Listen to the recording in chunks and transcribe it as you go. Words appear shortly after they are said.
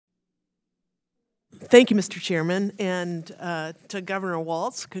Thank you, Mr. Chairman, and to Governor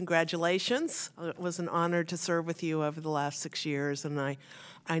Walz, congratulations. It was an honor to serve with you over the last 6 years, and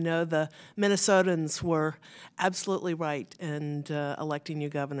I know the Minnesotans were absolutely right in electing you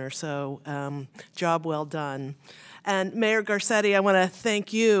governor, so job well done. And Mayor Garcetti, I want to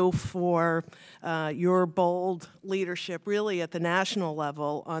thank you for your bold leadership really at the national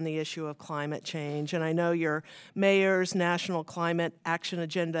level on the issue of climate change. And I know your mayor's National Climate Action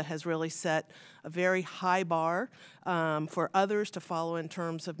Agenda has really set a very high bar for others to follow in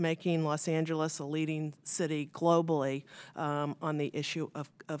terms of making Los Angeles a leading city globally on the issue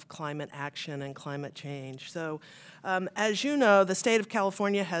of climate action and climate change. So as you know, the state of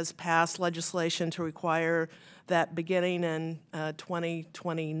California has passed legislation to require that beginning in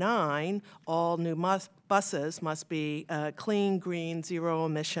 2029, all new buses must be clean, green,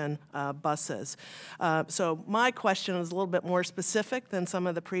 zero-emission buses. So my question is a little bit more specific than some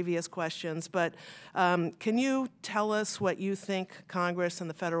of the previous questions, but can you tell us what you think Congress and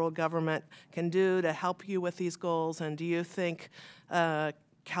the federal government can do to help you with these goals, and do you think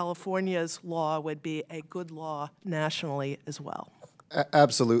California's law would be a good law nationally as well?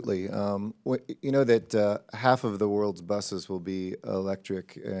 Absolutely. You know that half of the world's buses will be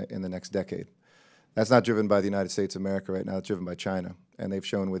electric in the next decade. That's not driven by the United States of America right now, it's driven by China. And they've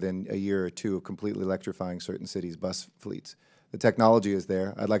shown within a year or two of completely electrifying certain cities' bus fleets. The technology is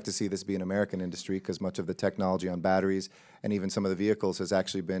there. I'd like to see this be an American industry because much of the technology on batteries and even some of the vehicles has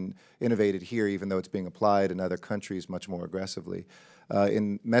actually been innovated here, even though it's being applied in other countries much more aggressively.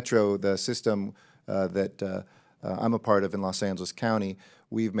 In Metro, the system that I'm a part of in Los Angeles County,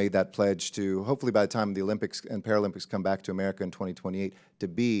 we've made that pledge to, hopefully by the time the Olympics and Paralympics come back to America in 2028, to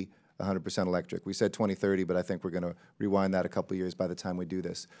be 100% electric. We said 2030, but I think we're going to rewind that a couple of years by the time we do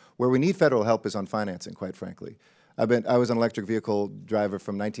this. Where we need federal help is on financing, quite frankly. I was an electric vehicle driver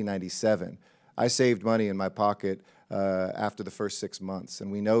from 1997. I saved money in my pocket after the first 6 months,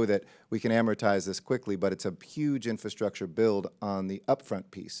 and we know that we can amortize this quickly, but it's a huge infrastructure build on the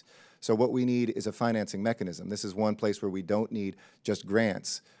upfront piece. So what we need is a financing mechanism. This is one place where we don't need just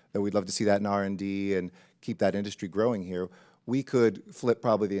grants, though we'd love to see that in R&D and keep that industry growing here. We could flip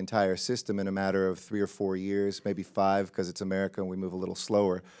probably the entire system in a matter of 3 or 4 years, maybe 5 because it's America and we move a little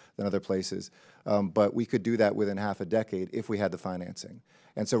slower than other places. But we could do that within half a decade if we had the financing.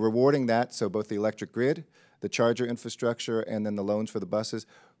 And so rewarding that, so both the electric grid, the charger infrastructure, and then the loans for the buses,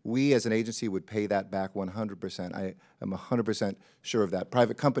 we as an agency would pay that back 100%. I am 100% sure of that.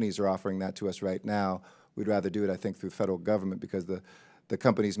 Private companies are offering that to us right now. We'd rather do it, I think, through federal government because the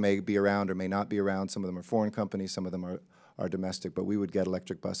companies may be around or may not be around. Some of them are foreign companies, some of them are domestic, but we would get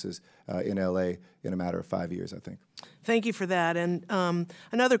electric buses in LA in a matter of 5 years, I think. Thank you for that. And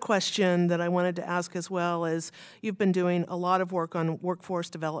another question that I wanted to ask as well is, you've been doing a lot of work on workforce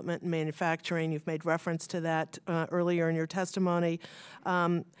development and manufacturing. You've made reference to that earlier in your testimony.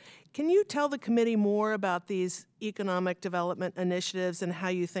 Can you tell the committee more about these economic development initiatives and how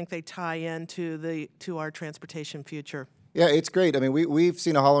you think they tie into our transportation future? Yeah, it's great. I mean, we've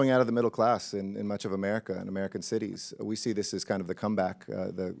seen a hollowing out of the middle class in much of America and American cities. We see this as kind of the comeback,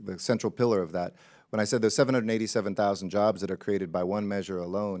 the central pillar of that. When I said there's 787,000 jobs that are created by one measure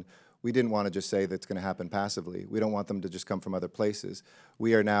alone, we didn't want to just say that's going to happen passively. We don't want them to just come from other places.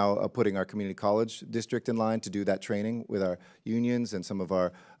 We are now putting our community college district in line to do that training with our unions and some of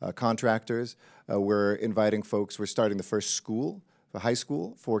our contractors. We're inviting folks. We're starting the first school, a high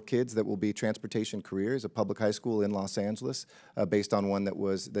school for kids that will be transportation careers, a public high school in Los Angeles, based on one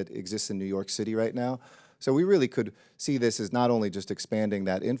that exists in New York City right now. So we really could see this as not only just expanding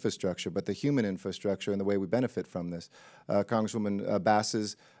that infrastructure, but the human infrastructure and the way we benefit from this. Congresswoman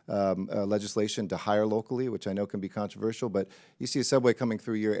Bass's legislation to hire locally, which I know can be controversial, but you see a subway coming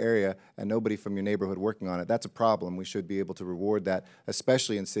through your area and nobody from your neighborhood working on it. That's a problem. We should be able to reward that,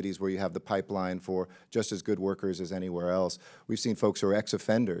 especially in cities where you have the pipeline for just as good workers as anywhere else. We've seen folks who are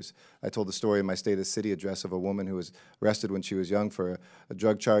ex-offenders. I told the story in my State of the City address of a woman who was arrested when she was young for a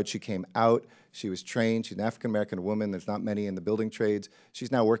drug charge. She came out. She was trained. She's an African-American woman. There's not many in the building trades.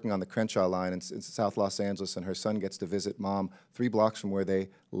 She's now working on the Crenshaw line in South Los Angeles, and her son gets to visit mom 3 blocks from where they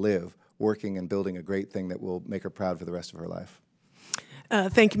live, working and building a great thing that will make her proud for the rest of her life.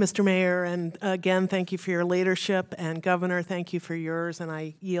 Thank you, Mr. Mayor, and again, thank you for your leadership, and Governor, thank you for yours, and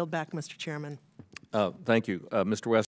I yield back, Mr. Chairman. Thank you. Mr. West.